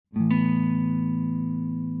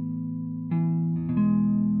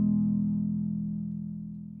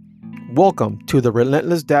Welcome to the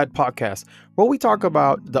Relentless Dad Podcast, where we talk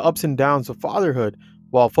about the ups and downs of fatherhood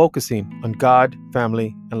while focusing on God,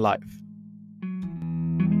 family, and life.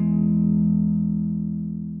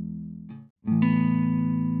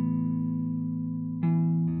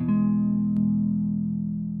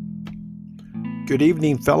 Good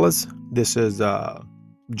evening, fellas. This is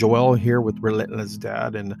Joel here with Relentless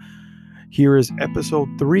Dad, and here is episode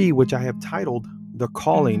 3, which I have titled The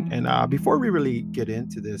Calling. And before we really get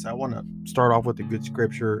into this, I want to start off with a good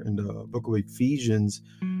scripture in the book of Ephesians,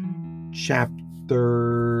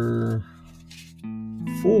 chapter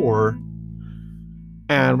 4.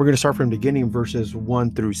 And we're going to start from the beginning, verses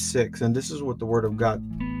 1 through 6. And this is what the Word of God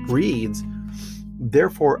reads.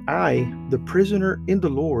 Therefore, I, the prisoner in the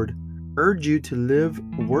Lord, urge you to live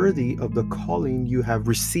worthy of the calling you have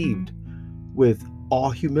received, with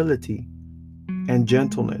all humility and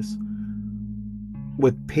gentleness,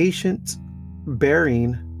 with patience,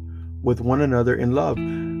 bearing with one another in love,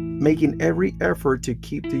 making every effort to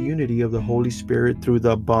keep the unity of the Holy Spirit through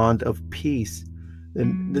the bond of peace.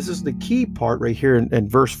 And this is the key part right here in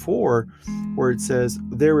verse 4, where it says,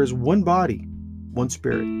 there is one body, one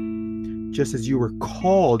spirit, just as you were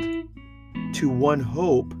called to one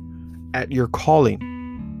hope at your calling,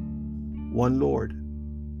 one Lord,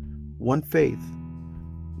 one faith,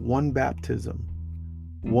 one baptism,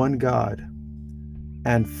 one God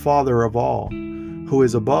and Father of all, who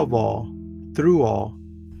is above all, through all,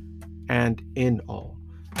 and in all.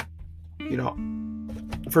 You know,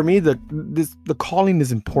 for me, the calling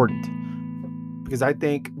is important, because I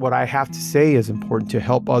think what I have to say is important to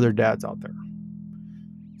help other dads out there.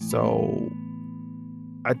 So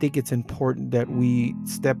I think it's important that we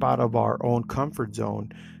step out of our own comfort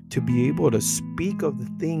zone to be able to speak of the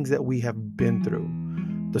things that we have been through,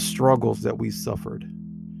 the struggles that we suffered.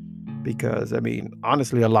 Because, I mean,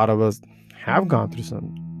 honestly, a lot of us have gone through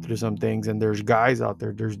some things, and there's guys out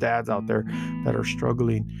there, there's dads out there that are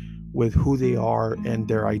struggling with who they are and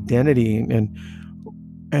their identity and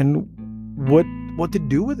what to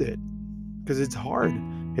do with it. Because it's hard.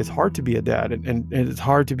 It's hard to be a dad, and it's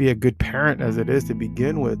hard to be a good parent as it is to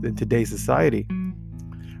begin with in today's society.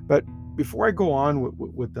 But before I go on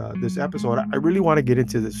with this episode, I really want to get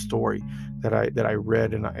into this story that I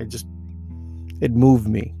read, and it moved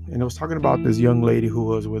me. And it was talking about this young lady who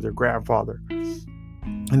was with her grandfather,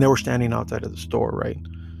 and they were standing outside of the store, right?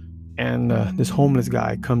 And this homeless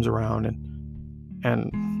guy comes around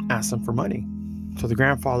and asks them for money. So the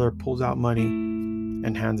grandfather pulls out money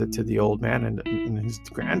and hands it to the old man, and his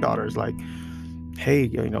granddaughter is like, hey,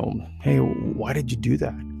 why did you do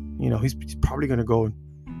that? He's probably going to go and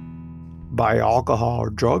buy alcohol or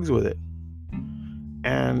drugs with it.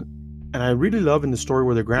 And I really love in the story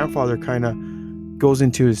where the grandfather kind of goes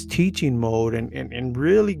into his teaching mode and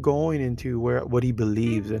really going into what he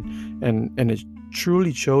believes, and it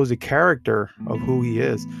truly shows the character of who he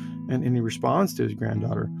is. And he responds to his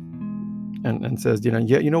granddaughter and says,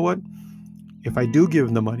 you know what? If I do give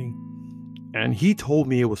him the money, and he told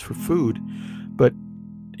me it was for food, but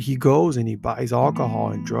he goes and he buys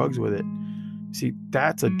alcohol and drugs with it, see,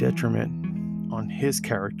 that's a detriment on his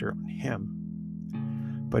character, on him.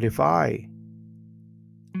 But if I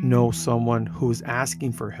know someone who's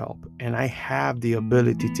asking for help, and I have the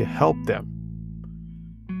ability to help them,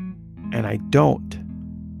 and I don't,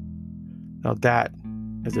 now that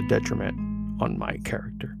is a detriment on my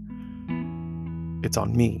character. It's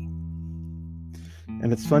on me.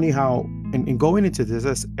 And it's funny how, in going into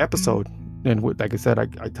this episode, and like I said, I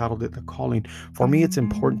titled it The Calling. For me, it's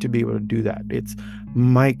important to be able to do that. It's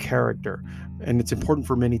my character. And it's important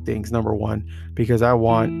for many things. Number one, because I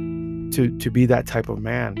want to be that type of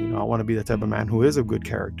man. I want to be the type of man who is a good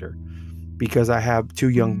character. Because I have 2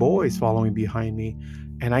 young boys following behind me,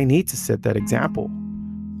 and I need to set that example.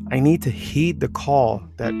 I need to heed the call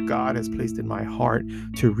that God has placed in my heart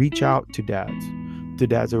to reach out to dads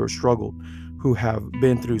who have struggled, who have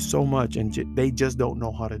been through so much, and they just don't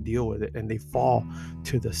know how to deal with it, and they fall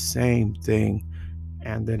to the same thing,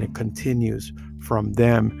 and then it continues from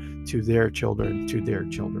them to their children to their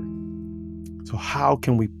children. So how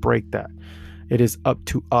can we break that? It is up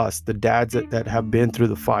to us, the dads that have been through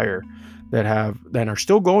the fire, that are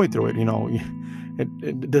still going through it.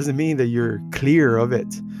 It doesn't mean that you're clear of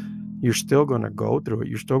it. You're still going to go through it.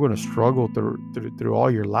 You're still going to struggle through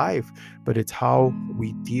all your life, but it's how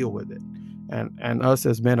we deal with it. And us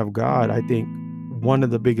as men of God, I think one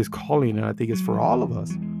of the biggest calling, and I think it's for all of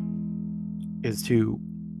us, is to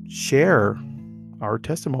share our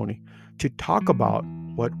testimony, to talk about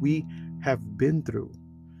what we have been through,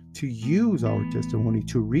 to use our testimony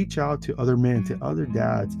to reach out to other men, to other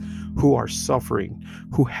dads who are suffering,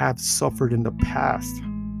 who have suffered in the past,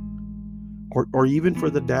 or even for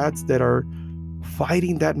the dads that are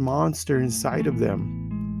fighting that monster inside of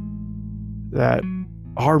them, that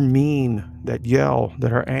are mean, that yell,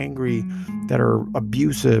 that are angry, that are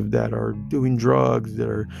abusive, that are doing drugs, that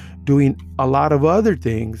are doing a lot of other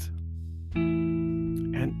things.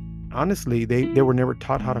 And honestly, they were never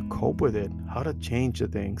taught how to cope with it, how to change the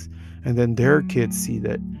things. And then their kids see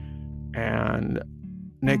that, and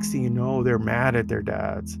next thing you know, they're mad at their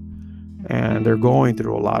dads, and they're going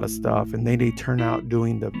through a lot of stuff, and they turn out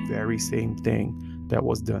doing the very same thing that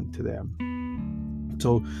was done to them.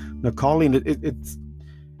 So the calling,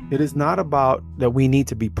 it is not about that we need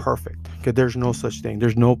to be perfect, because there's no such thing.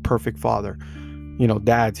 There's no perfect father.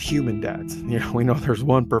 Dads, human dads. We know there's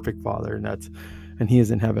one perfect father, and he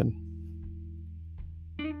is in heaven.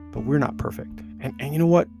 But we're not perfect. And you know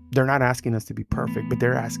what? They're not asking us to be perfect, but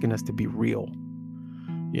they're asking us to be real.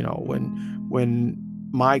 When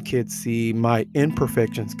my kids see my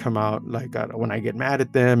imperfections come out, like when I get mad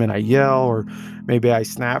at them and I yell, or maybe I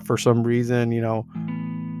snap for some reason,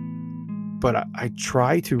 but I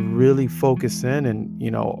try to really focus in and,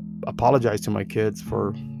 apologize to my kids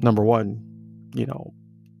for, number one,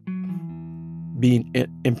 being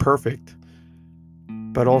imperfect,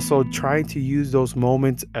 but also trying to use those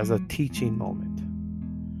moments as a teaching moment,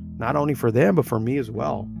 not only for them, but for me as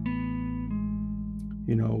well.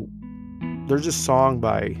 There's a song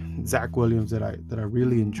by Zach Williams that I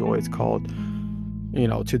really enjoy. It's called,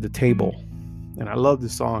 To the Table. And I love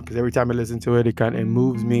this song because every time I listen to it, it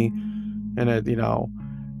moves me.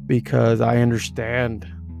 And because I understand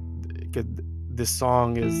this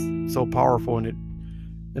song is so powerful, and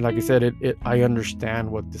like I said, I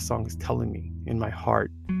understand what this song is telling me in my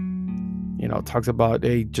heart. It talks about,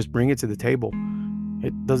 hey, just bring it to the table.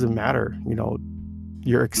 It doesn't matter.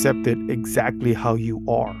 You're accepted exactly how you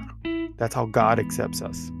are. That's how God accepts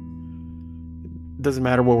us. It doesn't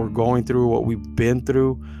matter what we're going through, what we've been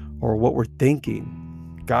through, or what we're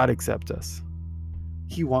thinking. God accepts us.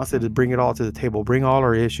 He wants to bring it all to the table. Bring all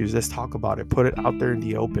our issues. Let's talk about it. Put it out there in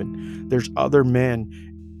the open. There's other men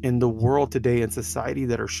in the world today, in society,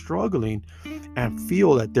 that are struggling and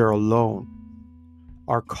feel that they're alone.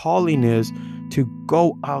 Our calling is to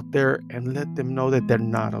go out there and let them know that they're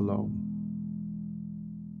not alone.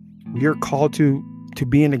 We are called to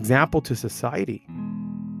be an example to society,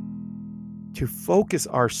 to focus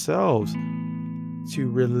ourselves, to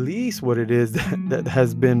release what it is that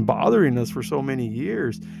has been bothering us for so many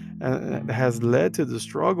years, and has led to the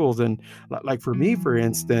struggles. And like for me, for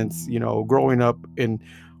instance, growing up in,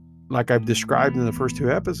 like I've described in the first 2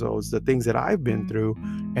 episodes, the things that I've been through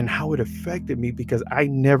and how it affected me, because I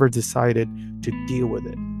never decided to deal with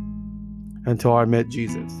it until I met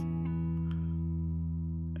Jesus.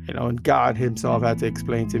 And God himself had to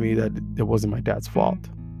explain to me that it wasn't my dad's fault.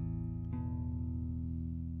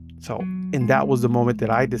 So, and that was the moment that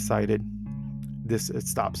I decided it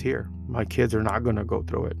stops here. My kids are not going to go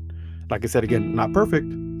through it. Like I said, again, not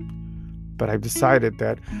perfect, but I've decided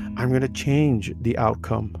that I'm going to change the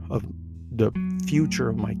outcome of the future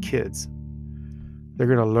of my kids. They're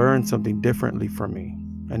going to learn something differently from me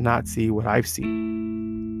and not see what I've seen.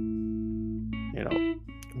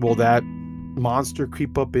 Will that monster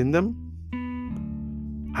creep up in them?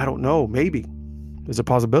 I don't know. Maybe. There's a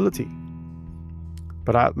possibility.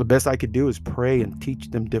 But the best I could do is pray and teach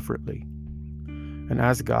them differently, and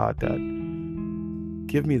ask God that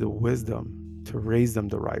give me the wisdom to raise them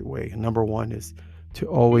the right way. And number one is to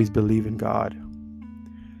always believe in God,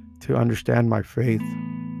 to understand my faith,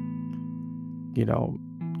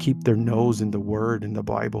 keep their nose in the Word, in the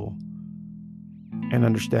Bible, and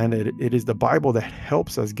understand that it is the Bible that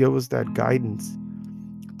helps us, give us that guidance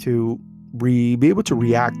to be able to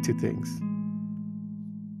react to things.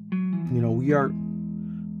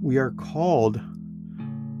 We are called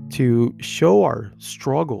to show our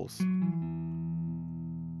struggles,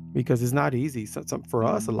 because it's not easy. So for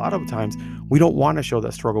us, a lot of times, we don't want to show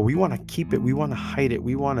that struggle. We want to keep it. We want to hide it.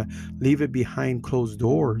 We want to leave it behind closed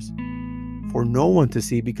doors for no one to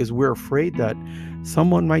see, because we're afraid that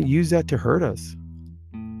someone might use that to hurt us.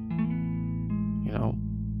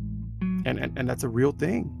 And that's a real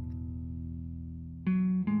thing.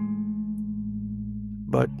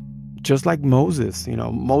 But just like Moses,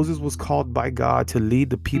 Moses was called by God to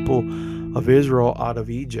lead the people of Israel out of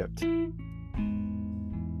Egypt.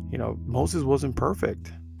 Moses wasn't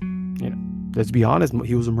perfect. Let's be honest,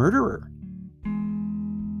 he was a murderer.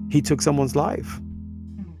 He took someone's life.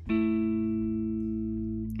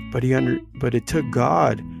 But it took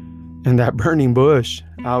God in that burning bush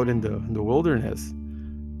out in the wilderness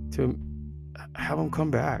to have him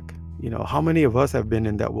come back. How many of us have been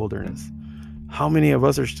in that wilderness? How many of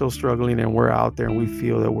us are still struggling, and we're out there and we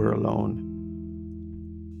feel that we're alone?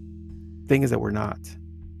 thing is that we're not.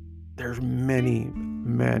 There's many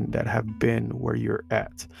men that have been where you're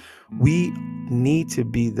at. We need to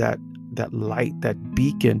be that light, that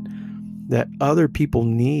beacon that other people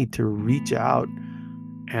need to reach out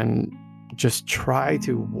and just try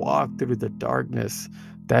to walk through the darkness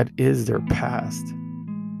that is their past.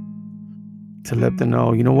 To let them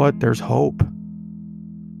know, you know what, there's hope.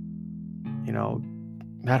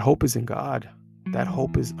 That hope is in God. That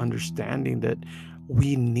hope is understanding that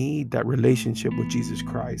we need that relationship with Jesus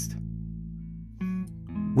Christ.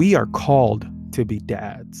 We are called to be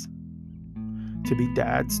dads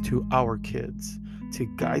to our kids, to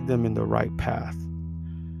guide them in the right path,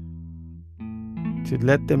 to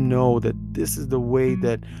let them know that this is the way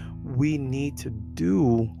that we need to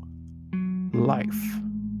do life.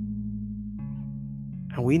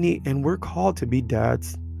 And we're called to be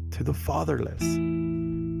dads to the fatherless.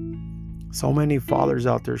 So many fathers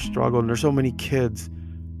out there struggle, and there's so many kids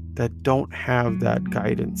that don't have that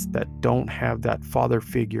guidance, that don't have that father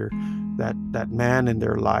figure, that man in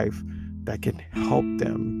their life that can help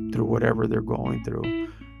them through whatever they're going through,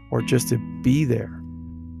 or just to be there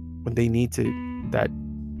when they need to, that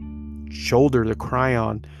shoulder to cry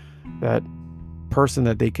on, that person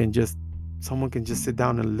that someone can just sit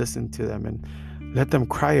down and listen to them and let them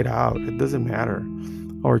cry it out. It doesn't matter.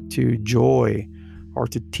 Or to joy, or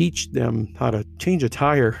to teach them how to change a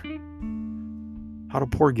tire, how to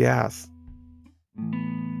pour gas,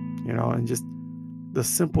 and just the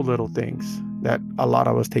simple little things that a lot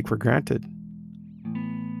of us take for granted.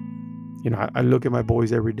 I look at my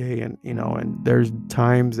boys every day, and there's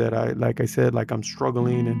times that I'm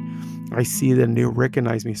struggling, and I see that they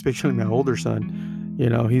recognize me, especially my older son.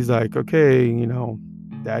 He's like, okay,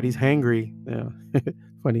 daddy's hangry.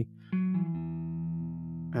 Funny.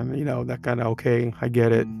 And, that kind of, okay, I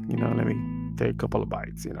get it. Let me take a couple of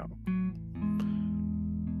bites,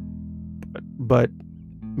 But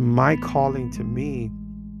my calling to me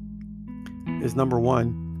is, number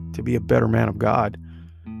one, to be a better man of God,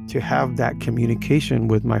 to have that communication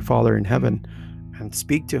with my Father in heaven and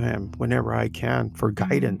speak to him whenever I can for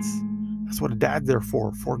guidance. That's what a dad's there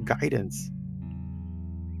for guidance.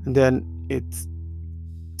 And then it's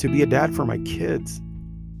to be a dad for my kids,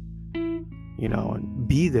 and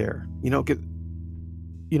be there,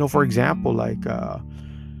 for example,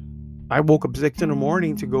 I woke up 6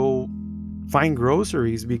 a.m. to go find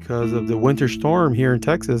groceries because of the winter storm here in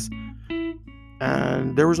Texas,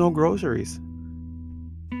 and there was no groceries.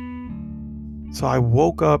 So I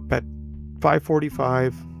woke up at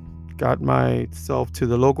 5:45, got myself to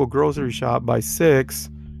the local grocery shop by 6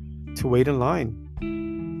 to wait in line.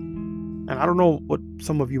 And I don't know what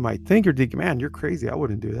some of you might think. You're thinking, man, you're crazy. I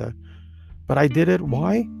wouldn't do that. But I did it.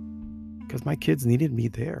 Why? Because my kids needed me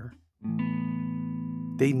there.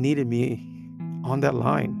 They needed me on that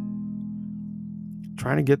line,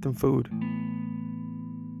 trying to get them food.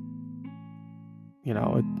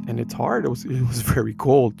 And it's hard. It was very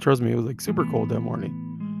cold. Trust me, it was like super cold that morning.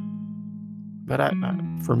 But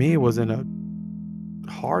for me, it wasn't a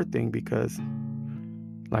hard thing because,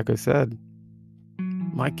 like I said,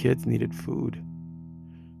 my kids needed food.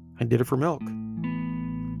 I did it for milk.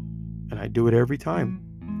 And I do it every time.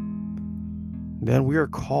 Then we are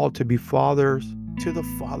called to be fathers to the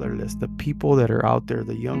fatherless, the people that are out there,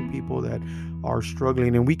 the young people that are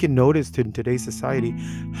struggling. And we can notice in today's society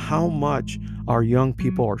how much our young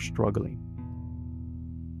people are struggling,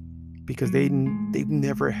 because they've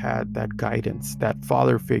never had that guidance, that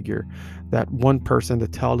father figure, that one person to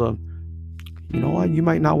tell them, you know what, you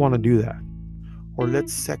might not want to do that, or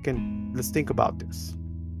let's think about this.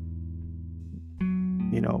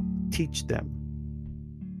 Teach them.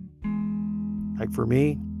 Like for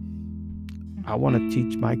me, I want to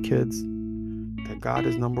teach my kids that God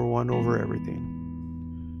is number one over everything,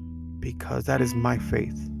 because that is my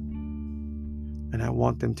faith. And I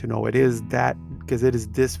want them to know it is that, because it is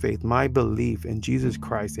this faith, my belief in Jesus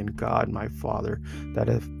Christ, in God, my Father,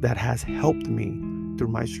 that has helped me through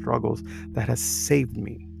my struggles, that has saved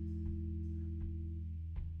me.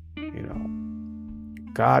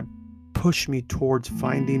 God pushed me towards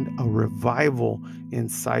finding a revival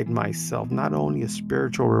inside myself, not only a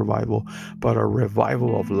spiritual revival, but a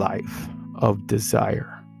revival of life, of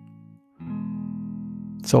desire.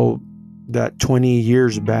 So that 20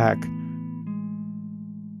 years back,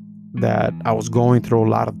 that I was going through a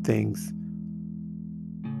lot of things,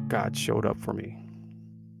 God showed up for me.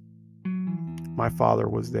 My Father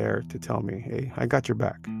was there to tell me, hey, I got your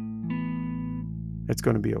back. It's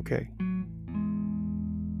going to be okay.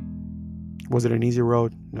 Was it an easy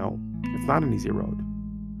road? No, it's not an easy road.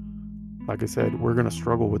 Like I said, we're going to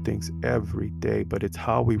struggle with things every day, but it's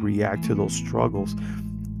how we react to those struggles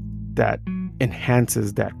that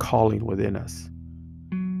enhances that calling within us.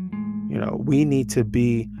 We need to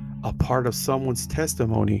be a part of someone's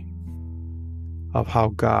testimony of how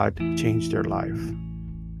God changed their life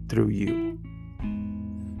through you.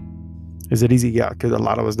 Is it easy? Yeah, because a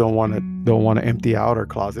lot of us don't want to empty out our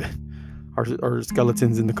closet, our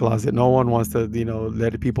skeletons in the closet. No one wants to,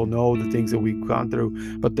 let people know the things that we've gone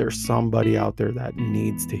through. But there's somebody out there that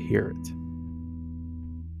needs to hear it.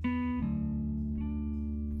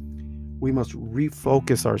 We must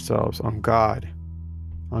refocus ourselves on God,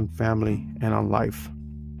 on family, and on life.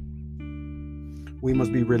 We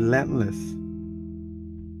must be relentless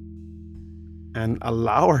and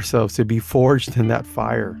allow ourselves to be forged in that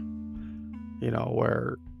fire,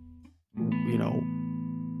 where,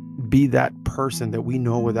 be that person that we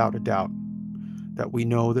know without a doubt, that we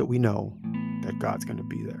know that God's going to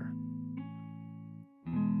be there.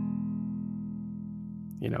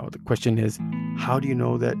 The question is, how do you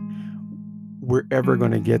know that we're ever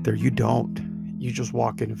going to get there? You don't. You just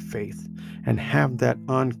walk in faith and have that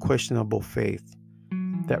unquestionable faith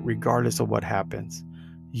that regardless of what happens,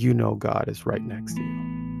 God is right next to you.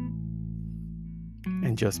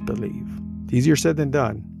 And just believe. It's easier said than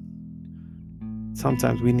done.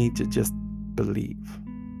 Sometimes we need to just believe.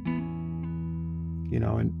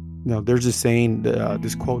 There's this saying,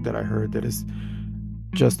 this quote that I heard that is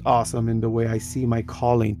just awesome in the way I see my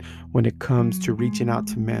calling when it comes to reaching out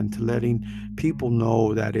to men, to letting people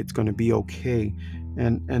know that it's going to be okay.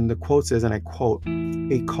 And the quote says, and I quote,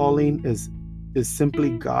 "A calling is simply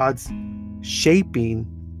God's shaping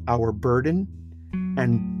our burden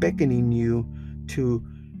and beckoning you to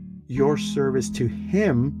your service to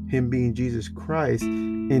Him being Jesus Christ,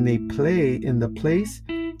 in the place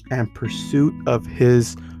and pursuit of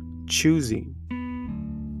His choosing."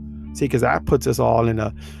 See, because that puts us all in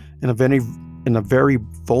a very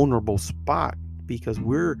vulnerable spot, because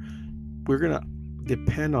we're gonna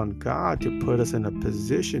depend on God to put us in a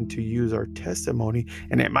position to use our testimony,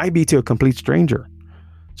 and it might be to a complete stranger.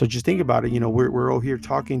 So just think about it. We're all here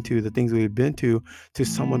talking to the things we've been to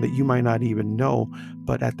someone that you might not even know,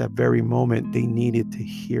 but at that very moment they needed to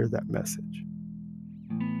hear that message.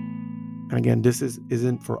 And again, this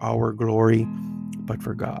isn't for our glory, but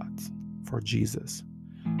for God's, for Jesus.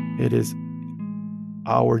 It is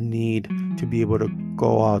our need to be able to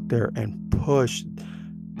go out there and push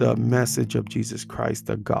the message of Jesus Christ,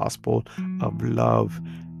 the gospel of love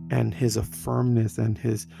and His firmness and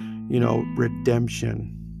His,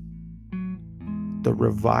 redemption, the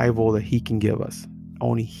revival that He can give us.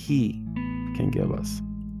 Only He can give us.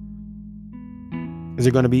 Is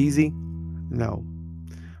it going to be easy? No.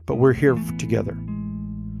 But we're here together.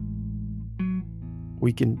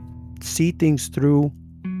 We can see things through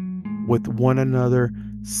with one another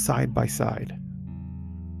side by side.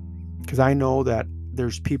 Because I know that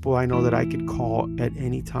there's people I know that I could call at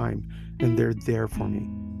any time, and they're there for me.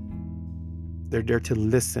 They're there to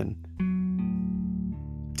listen,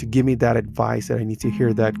 to give me that advice that I need to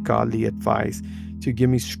hear, that godly advice, to give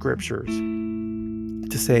me scriptures,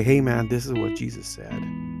 to say, hey man, this is what Jesus said.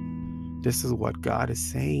 This is what God is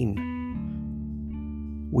saying.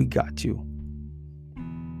 We got you.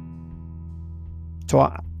 So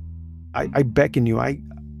I beckon you, I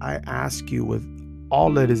ask you with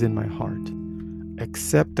all that is in my heart,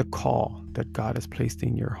 accept the call that God has placed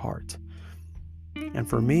in your heart. And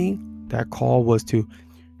for me, that call was to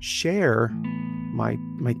share my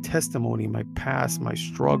testimony, my past, my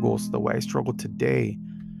struggles, the way I struggle today,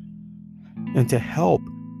 and to help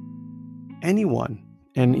anyone.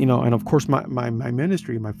 And and of course my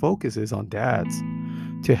ministry, my focus is on dads,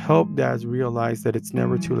 to help dads realize that it's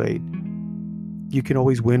never too late. You can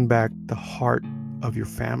always win back the heart of your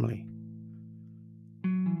family.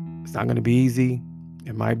 It's not going to be easy.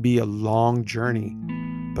 It might be a long journey,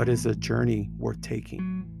 but it's a journey worth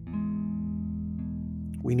taking.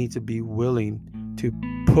 We need to be willing to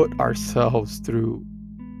put ourselves through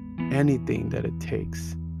anything that it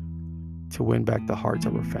takes to win back the hearts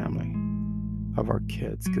of our family, of our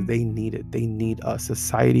kids, because they need it. They need us.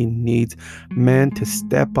 Society needs men to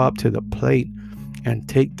step up to the plate and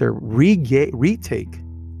take their retake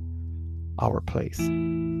our place.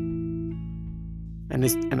 And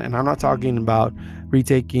I'm not talking about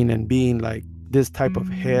retaking and being like this type of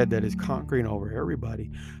head that is conquering over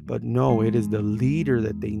everybody, but no, it is the leader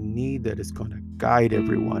that they need, that is going to guide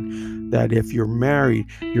everyone. That if you're married,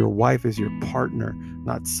 your wife is your partner,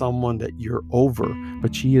 not someone that you're over,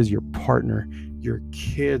 but she is your partner. Your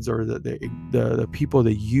kids are the people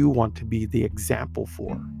that you want to be the example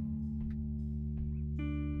for.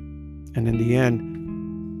 And in the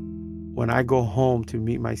end, when I go home to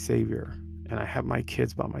meet my Savior and I have my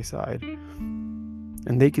kids by my side,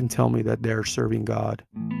 and they can tell me that they're serving God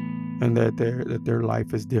and that their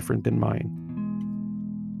life is different than mine,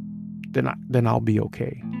 then I'll be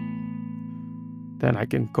okay. Then I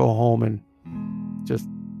can go home and just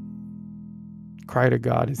cry to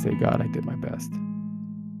God and say, God, I did my best.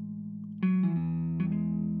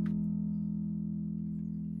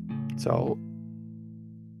 So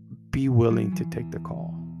be willing to take the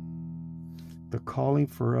call. The calling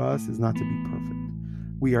for us is not to be perfect.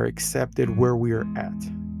 We are accepted where we are at.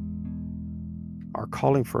 Our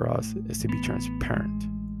calling for us is to be transparent,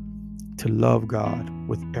 to love God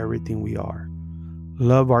with everything we are,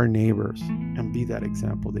 love our neighbors, and be that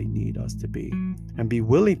example they need us to be, and be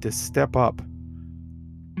willing to step up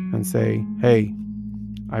and say, hey,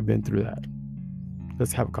 I've been through that.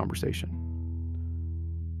 Let's have a conversation.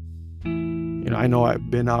 I know I've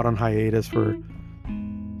been out on hiatus for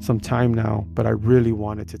some time now, but I really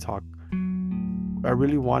wanted to talk. I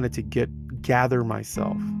really wanted to gather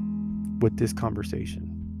myself with this conversation,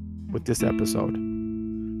 with this episode,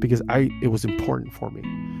 because it was important for me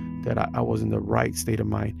that I was in the right state of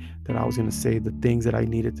mind, that I was going to say the things that I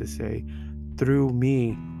needed to say through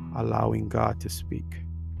me allowing God to speak.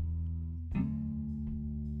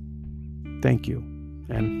 Thank you,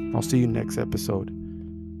 and I'll see you next episode.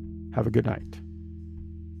 Have a good night.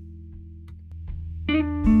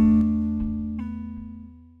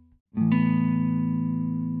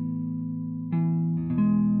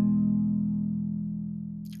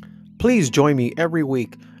 Please join me every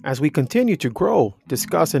week as we continue to grow,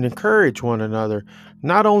 discuss, and encourage one another,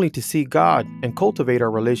 not only to see God and cultivate our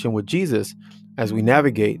relation with Jesus as we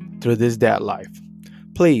navigate through this dad life.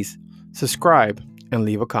 Please subscribe and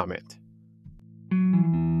leave a comment.